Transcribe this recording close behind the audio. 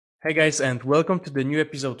Hey guys, and welcome to the new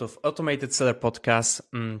episode of Automated Seller Podcast.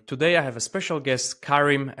 Today I have a special guest,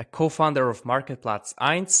 Karim, a co-founder of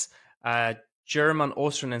MarktPlatz1, a German,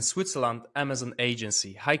 Austrian, and Switzerland Amazon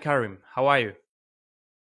agency. Hi Karim, how are you?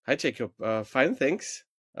 Hi, Jacob. Fine, thanks.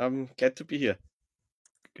 I'm glad to be here.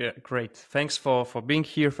 Great. Thanks for being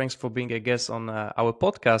here. Thanks for being a guest on our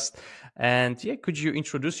podcast. And yeah, could you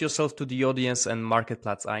introduce yourself to the audience and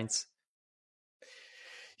MarktPlatz1?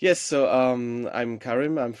 Yes, so I'm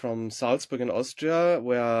Karim. I'm from Salzburg in Austria,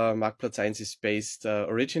 where MarktPlatz1 is based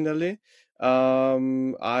originally.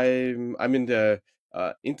 I'm in the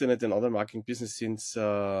internet and other marketing business since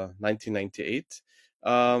 1998,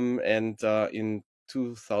 and in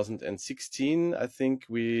 2016, I think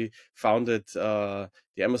we founded the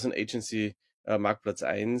Amazon agency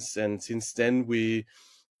MarktPlatz1, and since then we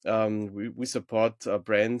support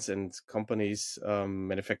brands and companies,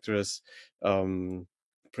 manufacturers,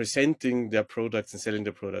 presenting their products and selling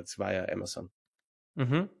their products via Amazon.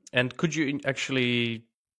 And could you actually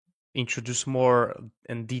introduce more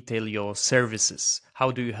in detail your services? How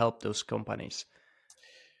do you help those companies?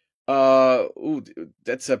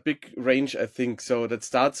 That's a big range, I think. So that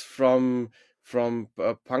starts from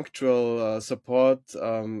punctual support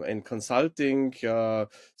and consulting.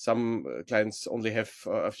 Some clients only have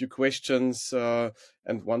a few questions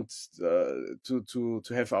and want to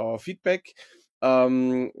have our feedback.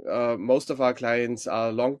 Most of our clients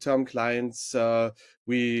are long-term clients.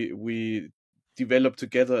 We develop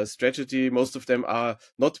together a strategy. Most of them are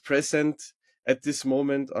not present at this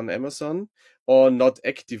moment on Amazon or not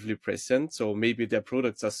actively present. So maybe their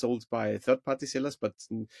products are sold by third-party sellers, but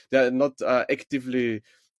they're not actively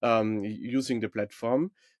using the platform.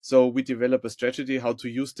 So we develop a strategy how to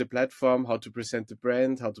use the platform, how to present the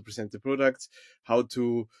brand, how to present the products, how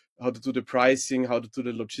to do the pricing, how to do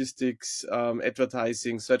the logistics,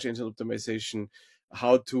 advertising, search engine optimization,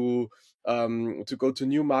 how to go to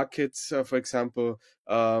new markets, for example,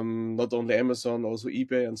 not only Amazon, also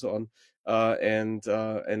eBay and so on,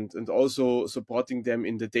 and also supporting them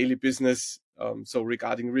in the daily business. So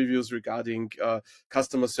regarding reviews, regarding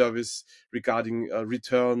customer service, regarding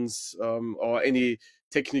returns, or any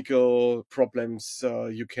technical problems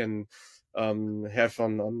you can have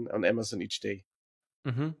on Amazon each day.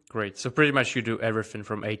 Great. So pretty much you do everything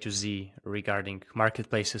from A to Z regarding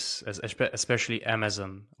marketplaces, especially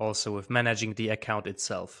Amazon, also with managing the account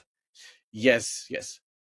itself. Yes, yes.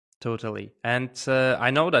 Totally. And I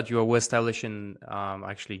know that you are well established in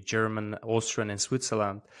actually German, Austrian, and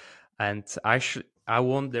Switzerland. And actually, I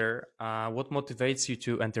wonder what motivates you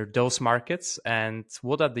to enter those markets, and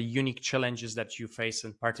what are the unique challenges that you face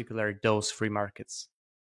in particular those three markets?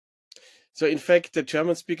 So in fact, the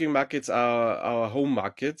German-speaking markets are our home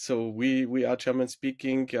market. So we are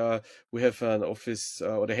German-speaking. We have an office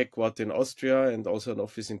or the headquarter in Austria and also an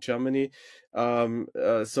office in Germany.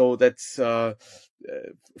 So that's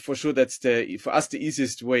for sure that's the for us the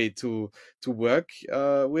easiest way to work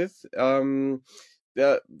with.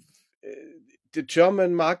 The the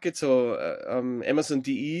German market, so Amazon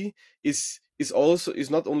DE is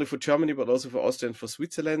not only for Germany but also for Austria and for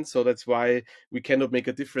Switzerland. So that's why we cannot make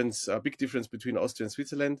a big difference between Austria and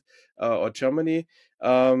Switzerland or Germany.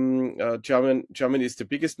 Germany is the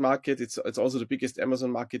biggest market. It's also the biggest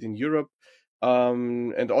Amazon market in Europe.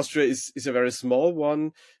 And Austria is a very small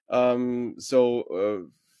one. So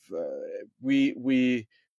we we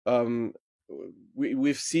um,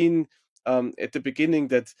 we've seen at the beginning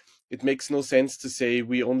that it makes no sense to say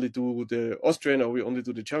we only do the Austrian or we only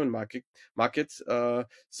do the German market.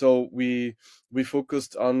 So we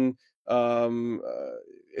focused on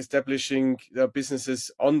establishing businesses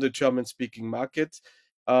on the German speaking market.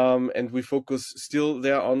 And we focus still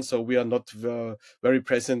there on, so we are not very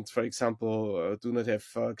present. For example, do not have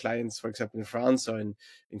clients, for example, in France or in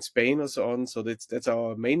Spain or so on. So that's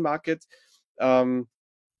our main market. Um,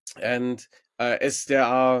 and as we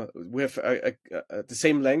have the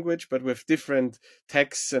same language, but with different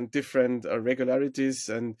texts and different regularities,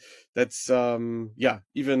 and that's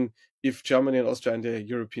even if Germany and Austria are in the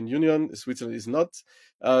European Union, Switzerland is not.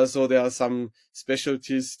 So there are some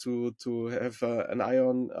specialties to have an eye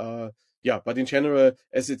on. But in general,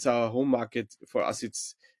 as it's our home market for us,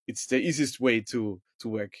 it's the easiest way to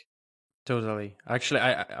work. Totally. Actually,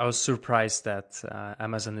 I was surprised that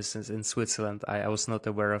Amazon is in Switzerland. I was not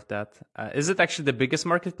aware of that. Is it actually the biggest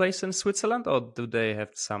marketplace in Switzerland, or do they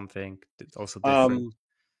have something also different?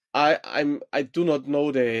 Um, I do not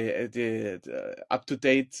know the up to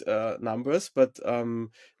date numbers, but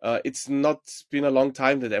it's not been a long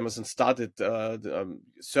time that Amazon started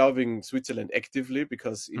serving Switzerland actively,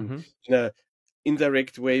 because Hmm. in a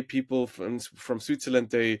indirect way, people from Switzerland,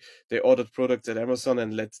 they ordered products at Amazon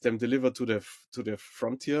and let them deliver to the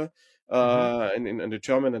frontier, Mm-hmm. in the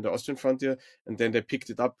German and the Austrian frontier, and then they picked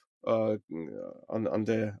it up on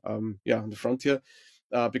the on the frontier,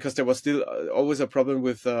 because there was still always a problem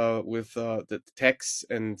with the tax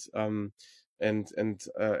and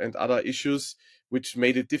other issues, which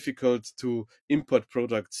made it difficult to import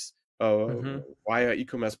products Mm-hmm. via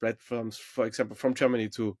e-commerce platforms, for example, from Germany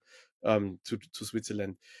to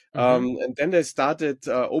Switzerland. Mm-hmm. And then they started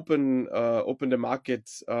open the market,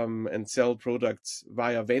 and sell products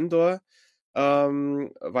via vendor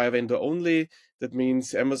only. That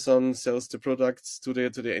means Amazon sells the products to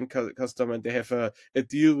the end customer, and they have a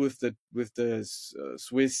deal with the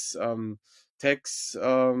Swiss tax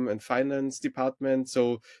and finance department.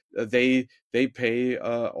 So they pay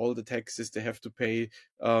all the taxes they have to pay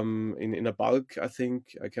in a bulk. I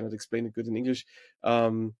think I cannot explain it good in English.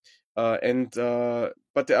 And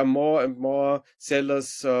But there are more and more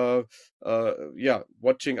sellers,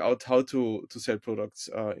 watching out how to sell products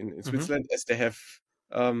in Mm-hmm. Switzerland, as they have.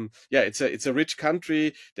 It's a rich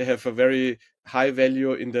country. They have a very high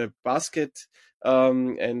value in the basket,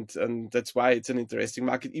 and that's why it's an interesting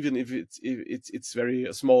market, even if it's very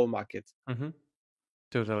a small market. Mm-hmm.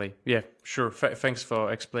 Totally. Yeah, sure. Thanks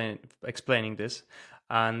for explaining this.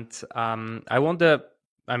 And I wonder.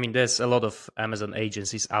 I mean, there's a lot of Amazon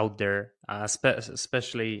agencies out there,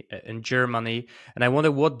 especially in Germany, and I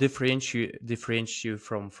wonder what differentiates you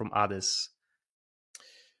from others.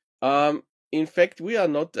 Um, in fact, we are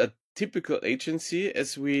not a typical agency,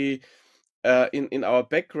 as we in our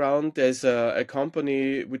background, there's a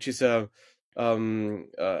company which is a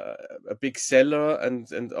big seller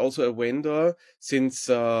and also a vendor since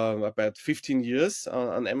about 15 years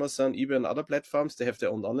on Amazon, eBay, and other platforms. They have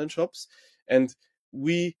their own online shops, and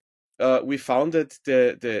we we founded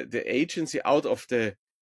the agency out of the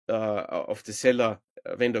seller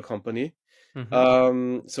vendor company.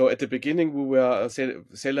 Mm-hmm. So at the beginning, we were a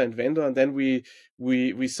seller and vendor, and then we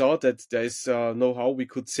saw that there is know-how we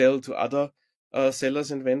could sell to other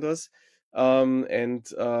sellers and vendors. And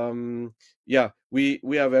Yeah, we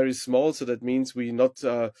are very small, so that means we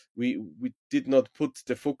did not put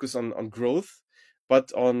the focus on growth,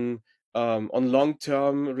 but on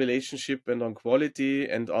long-term relationship and on quality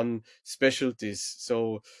and on specialties.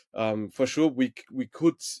 So for sure, we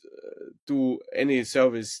could do any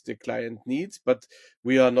service the client needs, but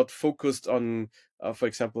we are not focused on, for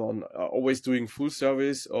example, on always doing full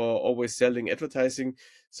service or always selling advertising.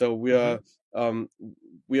 So Mm-hmm.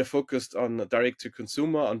 we are focused on direct to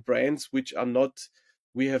consumer, on brands which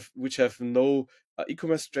have no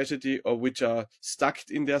e-commerce strategy, or which are stuck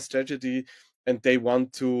in their strategy, and they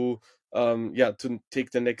want to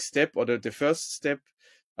take the next step, or the first step.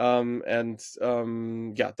 That's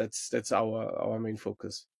our main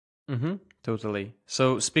focus. Mm-hmm. Totally.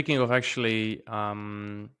 So, speaking of actually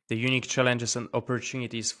the unique challenges and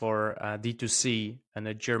opportunities for D2C and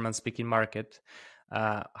a German-speaking market,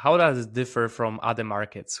 how does it differ from other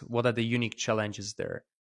markets? What are the unique challenges there?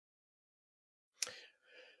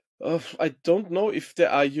 I don't know if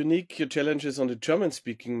there are unique challenges on the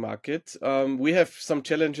German-speaking market. We have some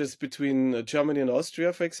challenges between Germany and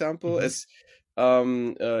Austria, for example, Mm-hmm. as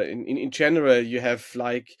in general, you have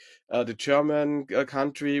like the German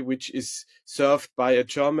country, which is served by a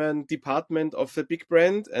German department of the big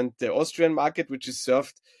brand, and the Austrian market, which is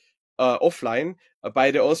served offline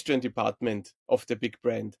by the Austrian department of the big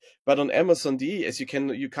brand. But on Amazon.de, as you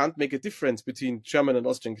can't make a difference between German and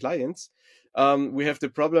Austrian clients. We have the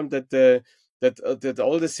problem that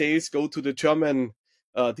all the sales go to the German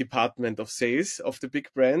department of sales of the big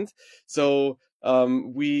brand. So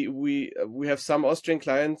we have some Austrian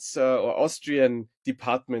clients, or Austrian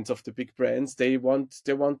departments of the big brands. They want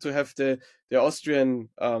to have the Austrian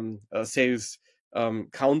sales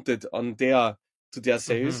counted on their Mm-hmm.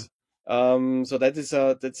 sales. So that's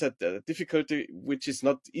a difficulty which is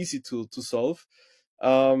not easy to solve.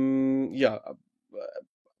 Yeah,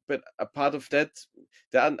 but a part of that,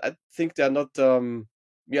 I think they are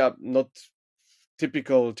not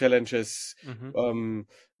typical challenges. Mm-hmm. Um,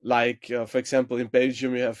 like for example, in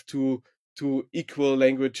Belgium, you have two equal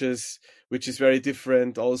languages, which is very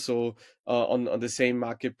different. Also on the same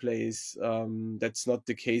marketplace, that's not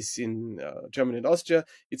the case in Germany and Austria.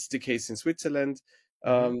 It's the case in Switzerland.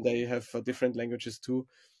 Mm-hmm. They have different languages too.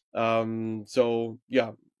 So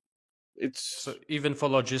yeah, So it's even for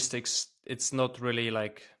logistics, it's not really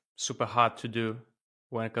like super hard to do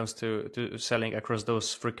when it comes to selling across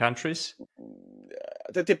those three countries.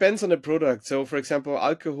 That depends on the product. So, for example,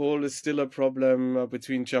 alcohol is still a problem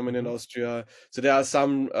between Germany and Hmm. Austria. So there are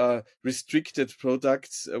some restricted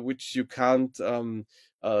products which you can't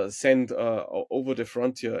send over the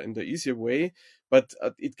frontier in the easier way. But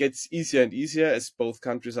it gets easier and easier as both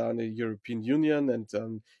countries are in the European Union,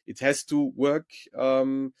 and it has to work.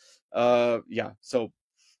 Yeah, so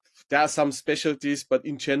there are some specialties, but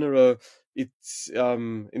in general, it's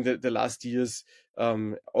in the last years,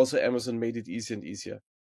 also Amazon made it easier and easier.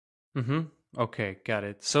 Hmm. Okay, got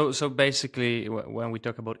it. So basically, when we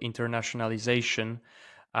talk about internationalization,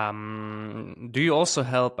 do you also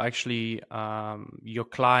help actually your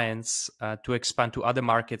clients to expand to other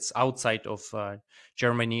markets outside of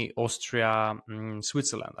Germany, Austria,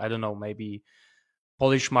 Switzerland? I don't know, maybe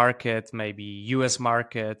Polish market, maybe US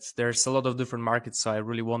market. There's a lot of different markets, so I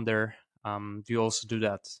really wonder, do you also do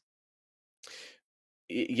that?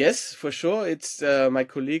 Yes, for sure. It's my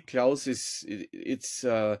colleague Klaus is it's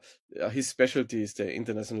his specialty is the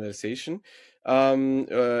internationalization.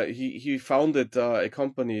 He founded a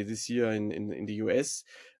company this year in the US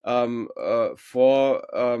for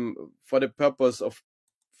the purpose of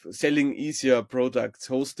selling easier products,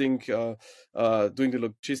 hosting, doing the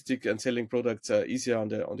logistic and selling products easier on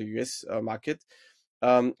the US market,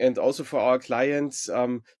 and also for our clients.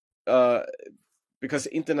 Uh, because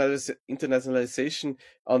internationalization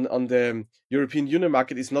on the European Union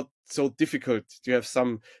market is not so difficult. You have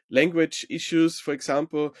some language issues, for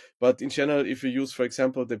example, but in general, if you use, for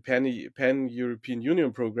example, the Pan European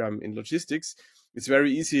Union program in logistics, it's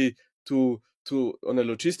very easy to on a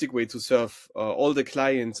logistic way to serve all the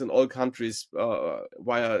clients in all countries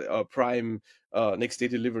via Prime next day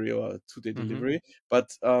delivery or 2 day Hmm. delivery.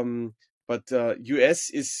 But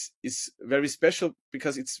US is very special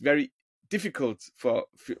because it's very difficult for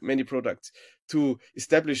many products to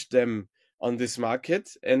establish them on this market,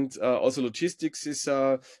 and also logistics is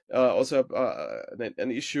also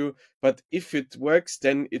an issue. But if it works,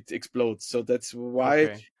 then it explodes. So that's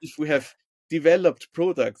why Okay. if we have developed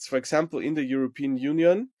products, for example, in the European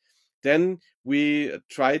Union, then we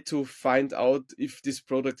try to find out if this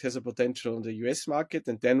product has a potential in the US market,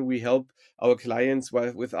 and then we help our clients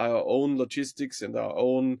with our own logistics and our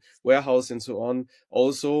own warehouse and so on,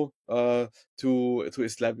 also to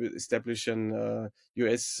establish an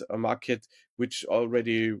US market, which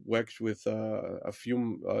already worked with a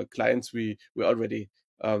few clients. We already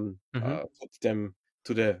put them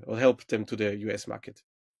to the or helped them to the US market.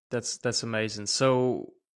 That's amazing.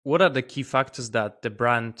 So, what are the key factors that the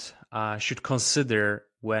brand should consider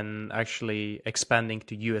when actually expanding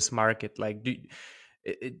to US market? Like,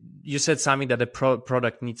 you said something that the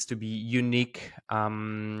product needs to be unique.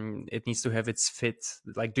 It needs to have its fit.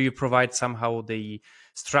 Like, do you provide somehow the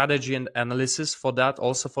strategy and analysis for that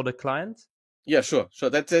also for the client? Yeah, sure, sure.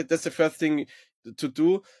 That's the first thing to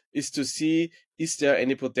do, is to see, is there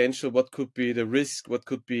any potential? What could be the risk? What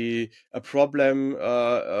could be a problem?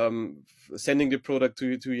 Sending the product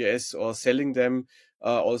to US or selling them.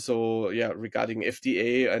 Also, yeah, regarding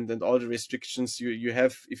FDA and all the restrictions you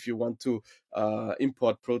have if you want to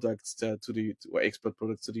import products or export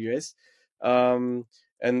products to the US. Um,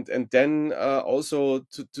 and then also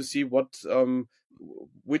to see what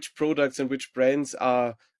which products and which brands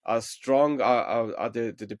are strong, are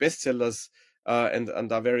the best sellers,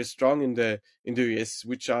 and are very strong in the US,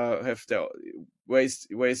 which are have the where is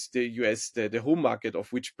the US the home market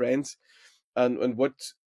of which brands, and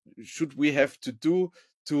what should we have to do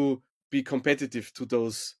to be competitive to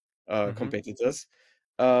those Hmm. competitors,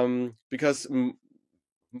 because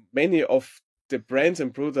many of the brands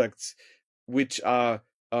and products which are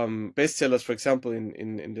bestsellers, for example,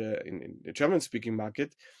 in the German speaking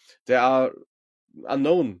market, they are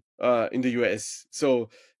unknown in the US. So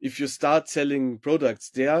if you start selling products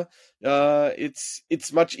there,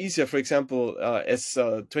 it's much easier. For example, as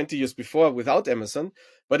 20 years before without Amazon,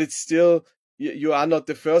 but it's still you are not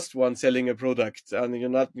the first one selling a product, and you're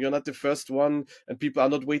not the first one, and people are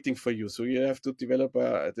not waiting for you. So you have to develop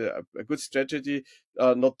a good strategy,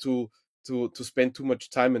 not to spend too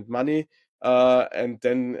much time and money, and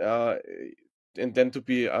then to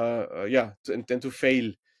be and then to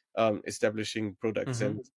fail establishing products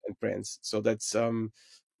Hmm. and brands. So that's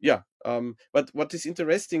yeah. But what is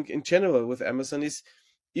interesting in general with Amazon is,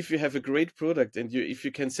 if you have a great product and you if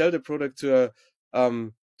you can sell the product to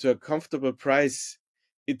a comfortable price,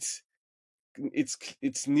 it's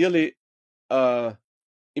it's nearly uh,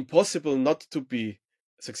 impossible not to be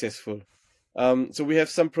successful. So we have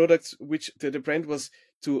some products which the brand was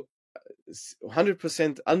to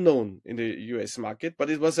 100% unknown in the US market, but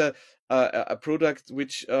it was a product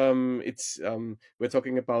which it's we're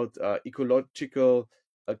talking about ecological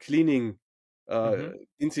cleaning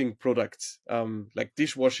cleansing products, like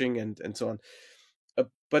dishwashing and so on.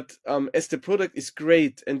 But as the product is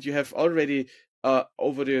great and you have already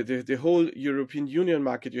over the whole European Union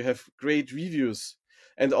market, you have great reviews,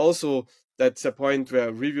 and also that's a point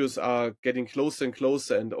where reviews are getting closer and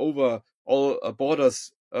closer, and over all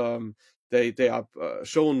borders, they are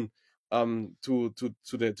shown to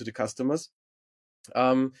the customers.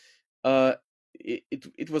 Um,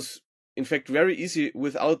 it was in fact very easy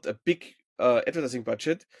without a big advertising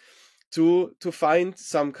budget to find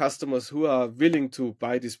some customers who are willing to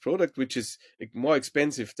buy this product, which is more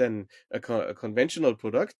expensive than a conventional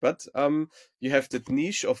product. But you have that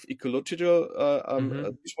niche of ecological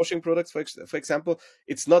dishwashing products, for example.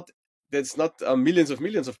 There's not millions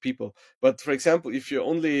of people. But for example, if you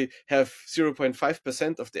only have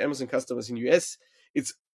 0.5% of the Amazon customers in US,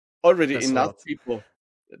 it's already That's enough people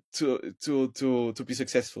to be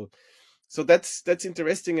successful. So that's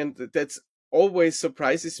interesting, and that's always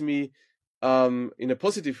surprises me in a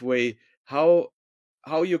positive way how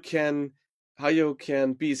you can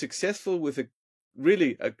be successful with a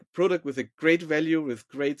product with a great value, with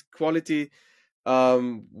great quality,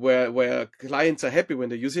 where clients are happy when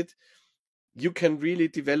they use it. You can really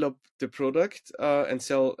develop the product and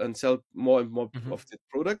sell more and more of the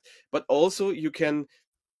product, but also you can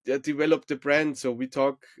develop the brand. So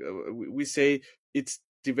we say it's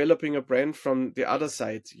developing a brand from the other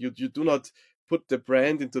side. You do not put the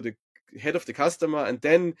brand into the head of the customer, and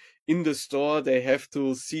then in the store they have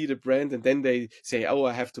to see the brand, and then they say, oh,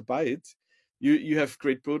 I have to buy it. You have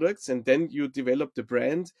great products, and then you develop the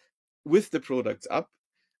brand with the products up.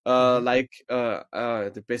 The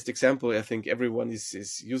best example, I think everyone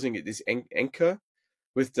is using it, is Anchor,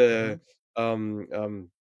 with the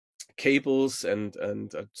cables and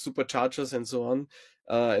superchargers and so on,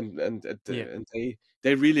 and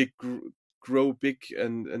they really grow big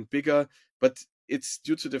and bigger, but it's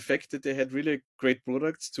due to the fact that they had really great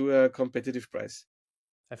products to a competitive price.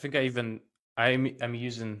 I think I'm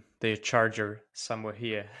using the charger somewhere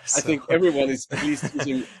here. So. I think everyone is at least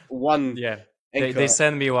using one. Yeah. They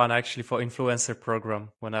sent me one actually for influencer program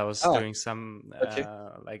when I was doing some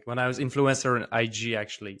like when I was influencer on IG,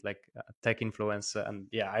 actually, like tech influencer, and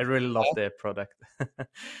yeah, I really love their product.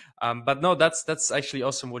 But no, that's actually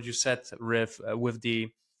awesome what you said, Riv, with the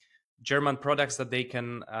German products that they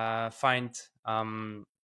can find, and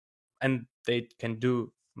they can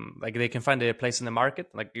do like they can find their place in the market,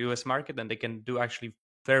 like the US market, and they can do actually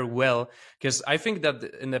very well. Because I think that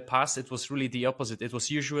in the past it was really the opposite. It was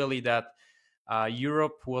usually that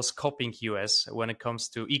Europe was copying US when it comes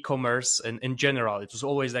to e-commerce, and in general it was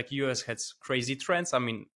always like US had crazy trends. I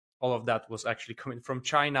mean, all of that was actually coming from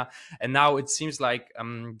China, and now it seems like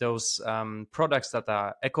those products that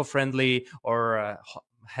are eco-friendly or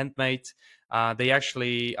handmade, they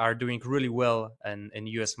actually are doing really well in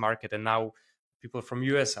US market, and now people from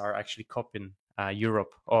US are actually copying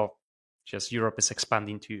Europe, or just Europe is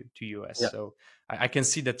expanding to US. So I can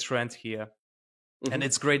see the trend here. And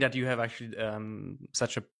it's great that you have actually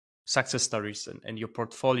such a success stories in your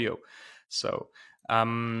portfolio. So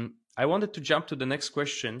I wanted to jump to the next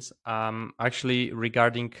questions, actually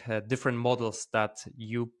regarding different models that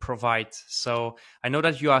you provide. So I know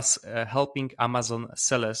that you are helping Amazon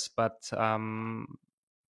sellers, but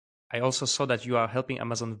I also saw that you are helping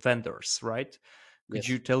Amazon vendors, right? Could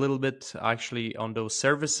you tell a little bit actually on those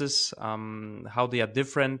services, how they are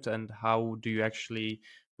different, and how do you actually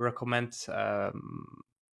recommend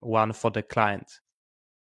one for the client?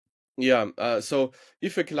 So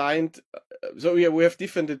if a client, we have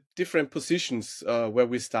different positions where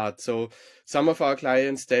we start. So some of our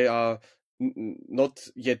clients, they are not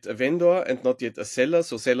yet a vendor and not yet a seller.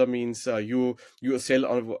 So seller means you sell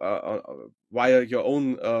on via your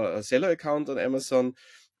own seller account on Amazon.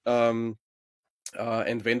 And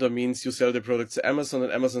vendor means you sell the product to Amazon,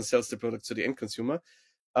 and Amazon sells the product to the end consumer.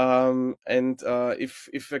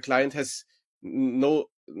 If a client has no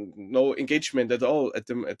engagement at all at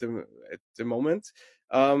the moment,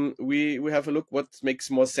 we have a look what makes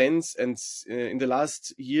more sense. And in the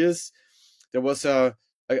last years, there was a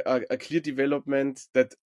clear development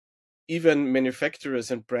that even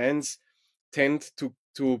manufacturers and brands tend to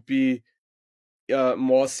be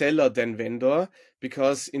more seller than vendor,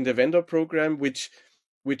 because in the vendor program, which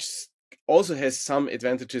also has some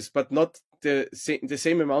advantages, but not the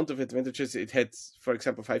same amount of advantages it had, for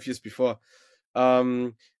example, 5 years before.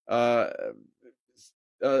 For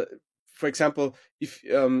example, if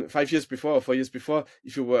 5 years before or 4 years before,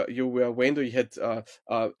 if you were a vendor, you had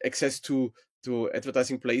access to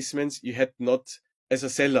advertising placements. You had not as a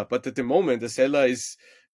seller, but at the moment, the seller is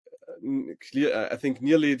I think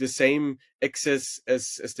nearly the same access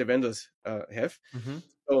as the vendors have. Mm-hmm.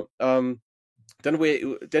 So then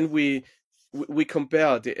we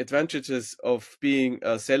compare the advantages of being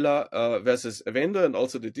a seller versus a vendor, and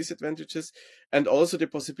also the disadvantages, and also the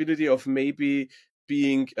possibility of maybe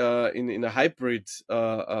being in a hybrid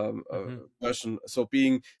version, so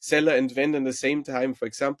being seller and vendor at the same time. For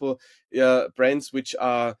example, brands which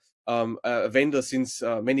are a vendor since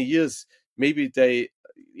many years, maybe they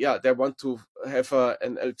want to have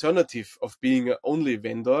an alternative of being a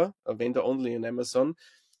vendor only in Amazon.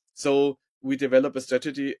 So we develop a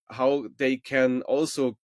strategy how they can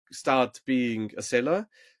also start being a seller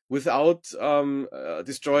without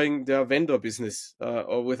destroying their vendor business,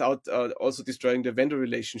 or without also destroying the vendor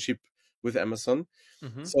relationship with Amazon.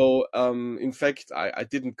 Mm-hmm. So in fact, I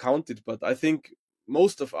didn't count it, but I think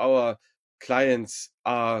most of our clients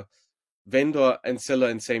are vendor and seller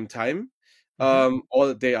at the same time.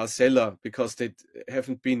 Or they are seller because they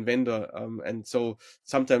haven't been vendor, and so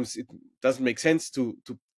sometimes it doesn't make sense to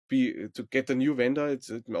get a new vendor. It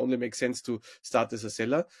only makes sense to start as a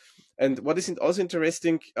seller. And what is also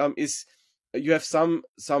interesting is you have some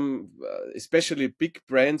especially big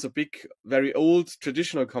brands or big, very old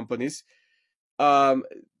traditional companies.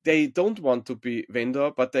 They don't want to be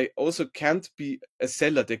vendor, but they also can't be a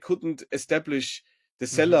seller. They couldn't establish the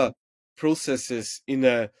seller processes in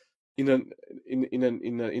a normal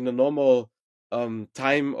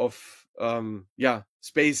time of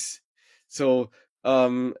space. So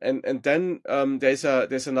and then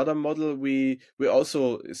there's another model we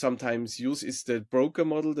also sometimes use, is the broker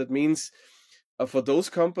model. That means for those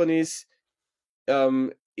companies,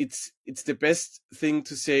 it's the best thing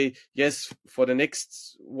to say, yes, for the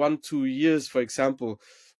next 1-2 years, for example,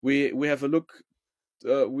 we have a look,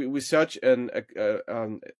 we search a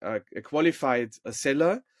qualified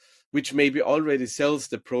seller which maybe already sells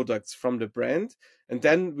the products from the brand, and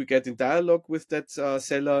then we get in dialogue with that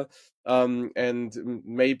seller, and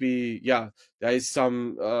maybe there's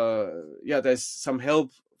some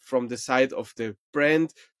help from the side of the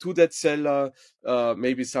brand to that seller,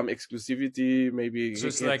 maybe some exclusivity, maybe So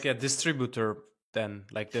it's like a distributor then,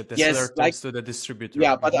 like the seller yes, like talks to the distributor.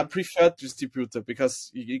 yeah, but a preferred distributor, because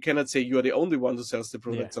you cannot say you are the only one who sells the Yeah.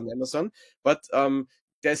 products on Amazon, but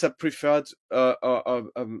there's a preferred,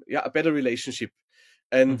 a better relationship,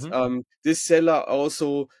 and this seller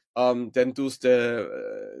also then does the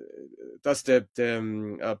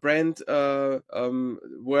brand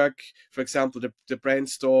work, for example, the brand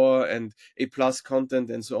store and A plus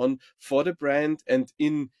content and so on for the brand, and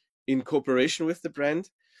in cooperation with the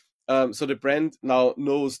brand. So the brand now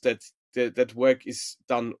knows that that work is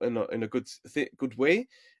done in a good way,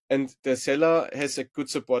 and the seller has a good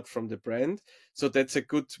support from the brand. So that's a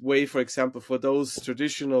good way, for example, for those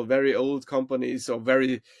traditional, very old companies or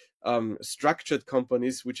very structured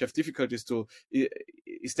companies which have difficulties to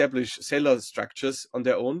establish seller structures on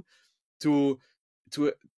their own, to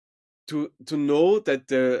to know that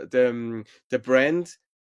the brand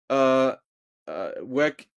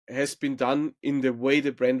work has been done in the way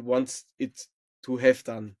the brand wants it to have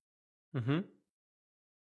done.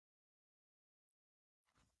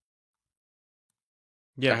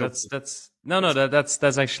 Yeah, that's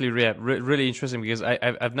actually really interesting, because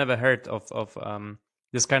I've never heard of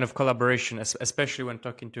this kind of collaboration, especially when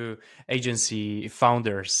talking to agency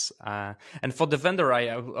founders. And for the vendor, I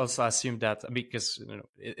also assume that, because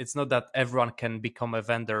it's not that everyone can become a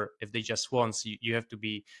vendor if they just want. You have to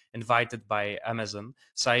be invited by Amazon.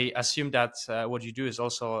 So I assume that what you do is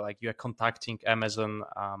also like you are contacting Amazon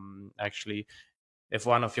actually if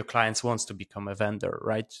one of your clients wants to become a vendor,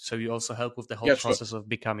 right? So you also help with the whole process of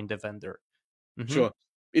becoming the vendor. Sure.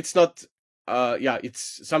 It's not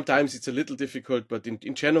it's sometimes it's a little difficult, but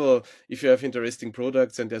in general, if you have interesting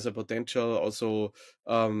products and there's a potential also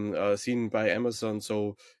seen by Amazon,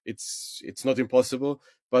 so it's not impossible.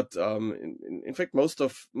 But in fact, most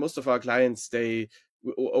of our clients, we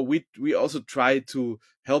also try to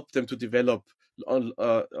help them to develop on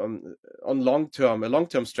a long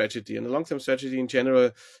term strategy, and a long term strategy in general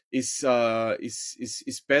is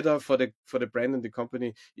better for the brand and the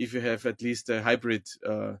company if you have at least a hybrid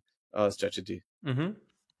strategy.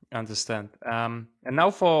 Understand. And now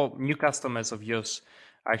for new customers of yours,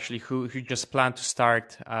 actually, who just plan to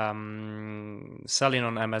start selling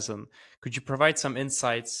on Amazon, could you provide some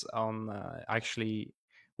insights on actually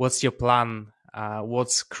what's your plan,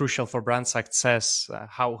 what's crucial for brand success,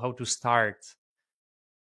 how to start?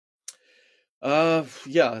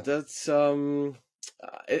 That's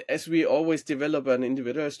as we always develop an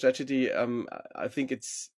individual strategy. I think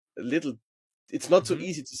it's a little it's not so Hmm.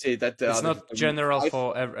 easy to say that there It's are not the general five.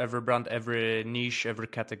 for every brand, every niche, every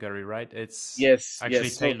category, right? It's Yes, actually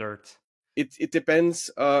yes. So tailored. it depends.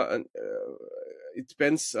 It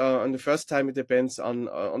depends on the first time. It depends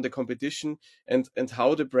on the competition and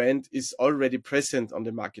how the brand is already present on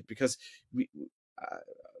the market, because we uh,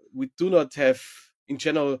 we do not have in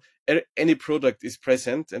general any product is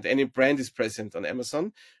present and any brand is present on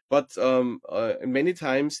Amazon, but many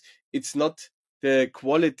times it's not the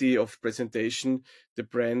quality of presentation the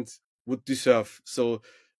brand would deserve. So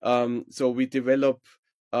we develop,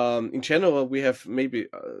 in general, we have maybe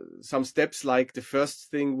some steps. Like the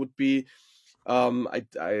first thing would be,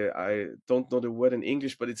 I don't know the word in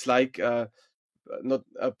English, but it's like not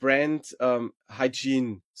a brand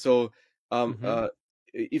hygiene. So Hmm.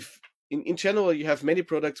 if in general you have many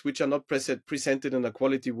products which are not presented in a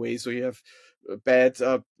quality way, so you have bad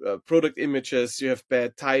product images, you have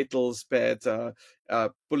bad titles, bad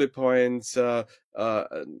bullet points, uh,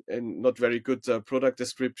 and not very good product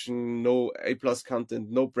description, no A plus content,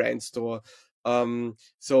 no brand store.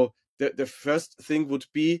 So the first thing would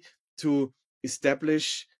be to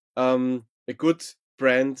establish a good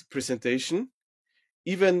brand presentation,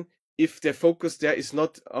 even if the focus there is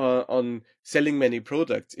not on selling many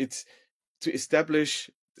products. It's to establish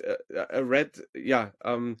a red, yeah,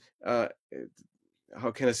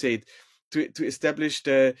 how can I say it? To establish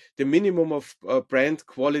the minimum of brand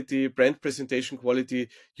quality, brand presentation quality,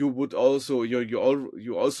 you would also you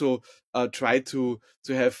also try to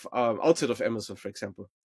have outside of Amazon, for example.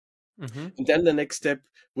 Hmm. And then the next step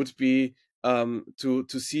would be to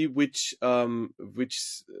see which model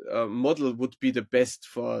would be the best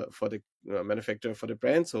for the manufacturer, for the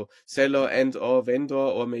brand, so seller and or vendor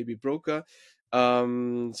or maybe broker.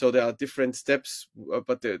 So there are different steps,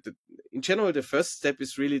 but in general the first step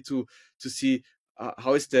is really to see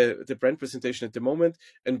how is the brand presentation at the moment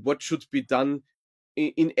and what should be done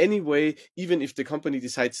in any way, even if the company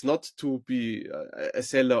decides not to be a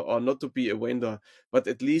seller or not to be a vendor, but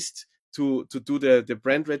at least to do the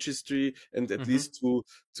brand registry, and at Hmm. least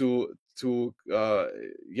to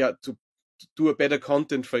yeah to do a better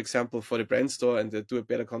content, for example, for the brand store, and do a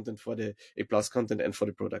better content for the A plus content and for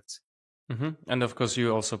the products. Hmm. And of course,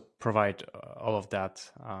 you also provide all of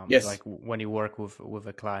that, Yes. like when you work with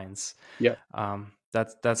the clients. Yeah.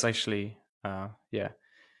 That's actually yeah,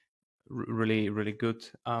 really really good.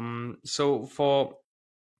 So for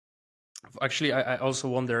actually, I also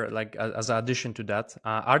wonder, like as an addition to that,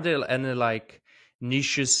 are there any like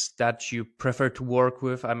niches that you prefer to work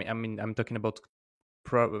with? I mean, I'm talking about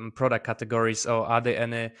product categories, or are there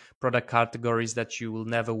any product categories that you will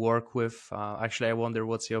never work with? Actually, I wonder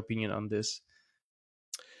what's your opinion on this.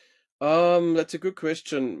 That's a good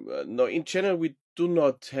question. No, in general, we do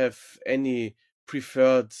not have any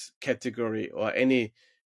preferred category or any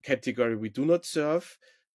category we do not serve.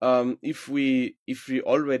 If we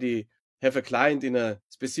already have a client in a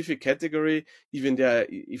specific category, even there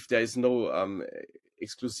if there is no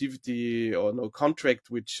exclusivity or no contract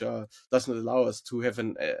which does not allow us to have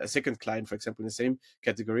a second client, for example, in the same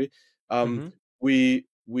category, um, Mm-hmm.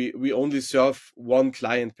 we only serve one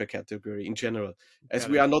client per category in general. As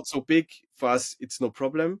Got we it. are not so big, for us it's no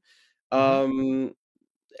problem. Mm-hmm. Um,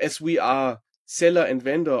 as we are seller and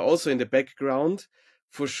vendor also in the background,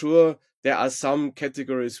 for sure there are some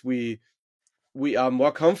categories we are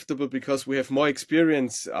more comfortable because we have more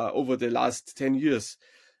experience over the last 10 years.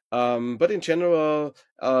 But in general,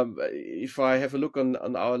 if I have a look on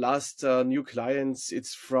our last new clients,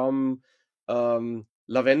 it's from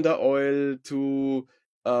lavender oil to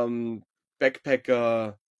um,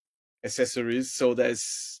 backpacker accessories. So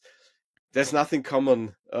there's nothing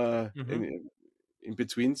common Mm-hmm. in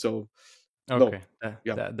between. So no, Okay,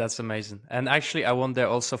 yeah. that's amazing. And actually, I wonder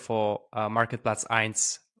also for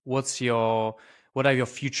MarktPlatz 1, what are your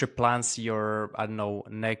future plans? Your, I don't know,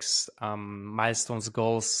 next milestones,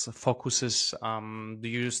 goals, focuses. Do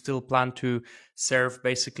you still plan to serve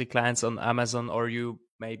basically clients on Amazon, or you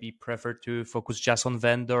maybe prefer to focus just on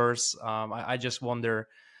vendors? I just wonder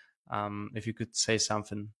if you could say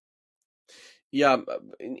something. Yeah,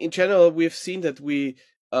 in general, we've seen that we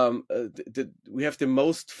have the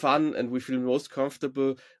most fun and we feel most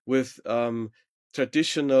comfortable with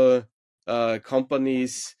traditional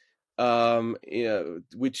companies, yeah,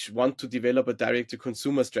 which want to develop a direct to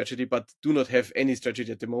consumer strategy but do not have any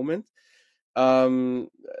strategy at the moment.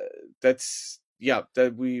 That's yeah,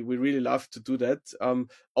 that we really love to do that.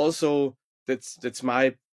 Also, that's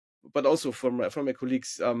my, but also from my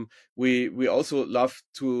colleagues, we also love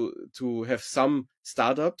to have some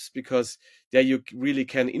startups, because there you really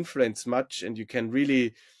can influence much and you can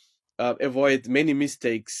really avoid many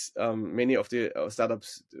mistakes many of the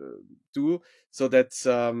startups do. So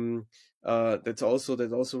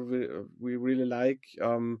we really like.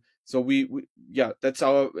 So we yeah, that's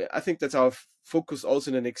our, I think that's our focus also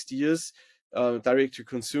in the next years. Direct to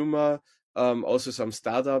consumer, also some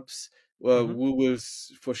startups. Hmm. We will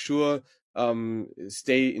for sure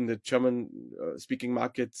stay in the German speaking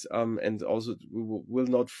market, and also we will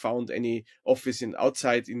not found any office in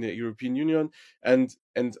outside in the European Union. And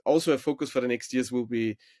also a focus for the next years will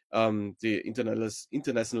be the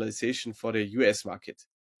internationalization for the US market.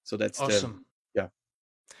 So that's the, Awesome. yeah.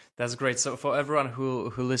 That's great. So for everyone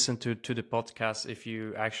who listened to the podcast, if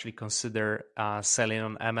you actually consider selling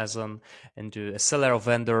on Amazon and do a seller or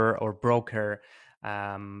vendor or broker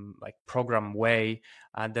like program way,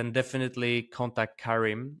 then definitely contact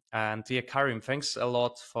Karim. And yeah, Karim, thanks a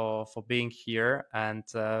lot for being here. And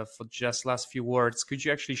for just last few words, could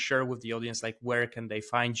you actually share with the audience like where can they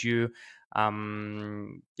find you?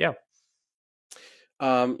 Yeah.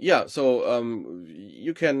 Yeah, so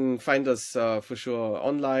you can find us for sure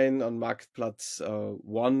online on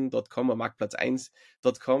MarktPlatz1.com or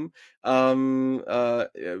MarktPlatz1.com.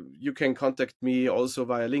 You can contact me also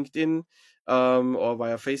via LinkedIn or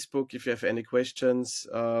via Facebook if you have any questions.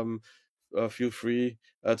 Feel free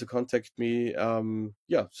to contact me.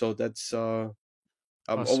 Yeah, so that's I'm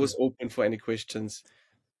always Awesome. open for any questions.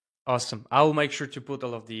 Awesome. I'll make sure to put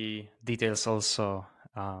all of the details also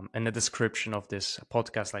in the description of this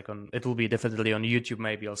podcast. Like on, it will be definitely on YouTube,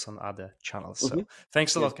 maybe also on other channels. Hmm. So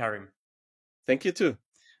thanks a Yes, lot, Karim. thank you too.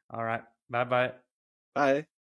 All right. Bye bye. Bye.